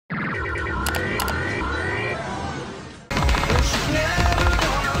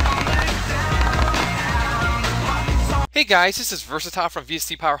Hey guys, this is Versatile from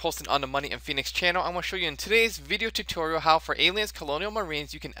VST Power hosting on the Money and Phoenix channel. I'm going to show you in today's video tutorial how for Aliens Colonial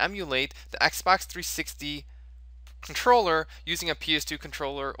Marines you can emulate the Xbox 360 controller using a PS2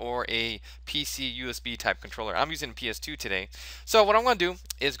 controller or a PC USB type controller. I'm using a PS2 today. So what I'm going to do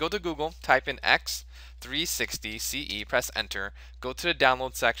is go to Google, type in X360 CE, press enter, go to the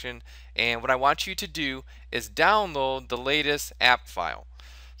download section, and what I want you to do is download the latest app file.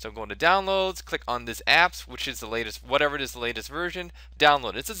 So go into downloads, click on this apps, which is the latest, whatever it is, the latest version,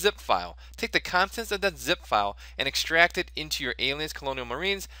 download. It's a zip file. Take the contents of that zip file and extract it into your Aliens Colonial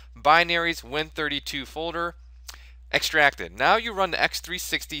Marines binaries Win32 folder. Extract it. Now you run the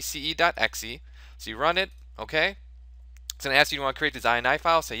x360ce.exe. So you run it, okay? It's going to ask you, do you want to create this INI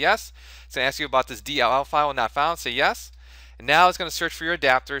file? Say yes. It's going to ask you about this DLL file not found. Say yes. And now it's going to search for your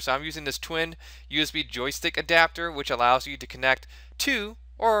adapter. So I'm using this twin USB joystick adapter, which allows you to connect two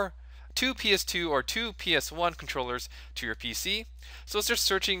PS2 or two PS1 controllers to your PC. So it's just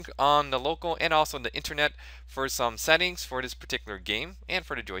searching on the local and also on the internet for some settings for this particular game and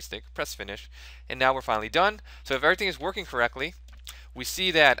for the joystick. Press finish, and now we're finally done. So if everything is working correctly, we see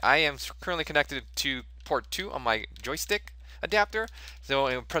that I am currently connected to port 2 on my joystick adapter.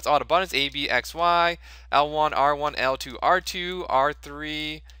 So press all the buttons, A, B, X, Y, L1, R1, L2, R2,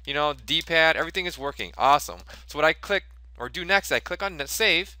 R3, you know, D-pad, everything is working. Awesome. So what I click or do next, I click on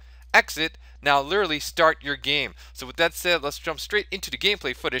save, exit, now literally start your game. So with that said, let's jump straight into the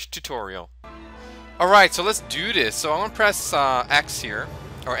gameplay footage tutorial. Alright, so let's do this. So I'm going to press X here,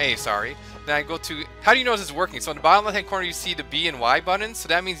 or A, sorry. Then I go to, how do you know this is working? So in the bottom left hand corner you see the B and Y buttons. So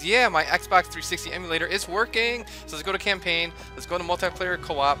that means, yeah, my Xbox 360 emulator is working. So let's go to campaign, let's go to multiplayer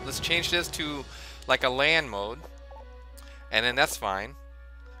co-op, let's change this to like a LAN mode. And then that's fine.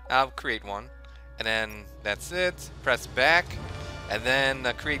 I'll create one. And then that's it. Press back, and then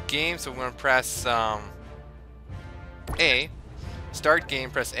create game. So we're going to press A, start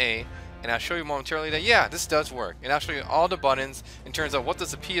game, press A, and I'll show you momentarily that yeah, this does work. And I'll show you all the buttons in terms of what does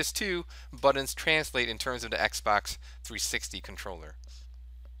the PS2 buttons translate in terms of the Xbox 360 controller.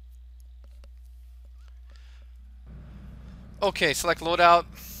 Okay, select loadout.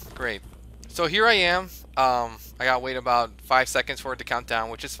 Great. So here I am. I gotta wait about 5 seconds for it to count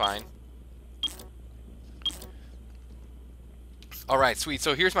down, which is fine. Alright, sweet.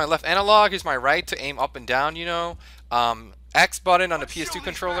 So here's my left analog, here's my right to aim up and down, you know. X button on the PS2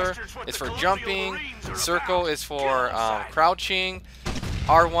 controller is for jumping. Circle is for crouching.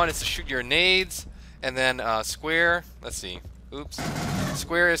 R1 is to shoot your nades. And then square, let's see. Oops.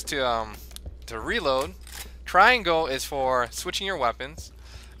 Square is to reload. Triangle is for switching your weapons.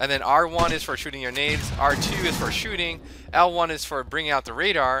 And then R1 is for shooting your nades. R2 is for shooting. L1 is for bringing out the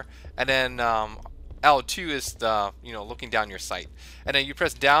radar. And then L2 is the, you know, looking down your sight. And then you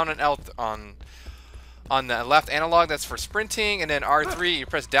press down on L on the left analog, that's for sprinting, and then R3 you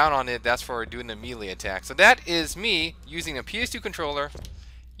press down on it, that's for doing the melee attack. So that is me using a PS2 controller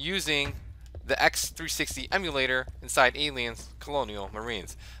using the X360 emulator inside Aliens Colonial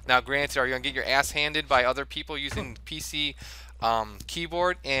Marines. Now granted, are you gonna get your ass handed by other people using PC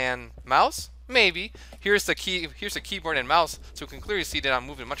keyboard and mouse? Maybe. Here's the keyboard and mouse, so you can clearly see that I'm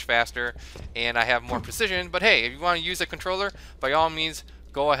moving much faster and I have more precision. But hey, if you want to use a controller, by all means,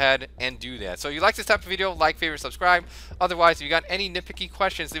 go ahead and do that. So if you like this type of video, like, favorite, subscribe. Otherwise, if you got any nitpicky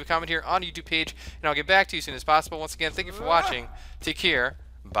questions, leave a comment here on the YouTube page, and I'll get back to you as soon as possible. Once again, thank you for watching. Take care.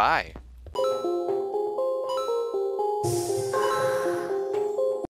 Bye.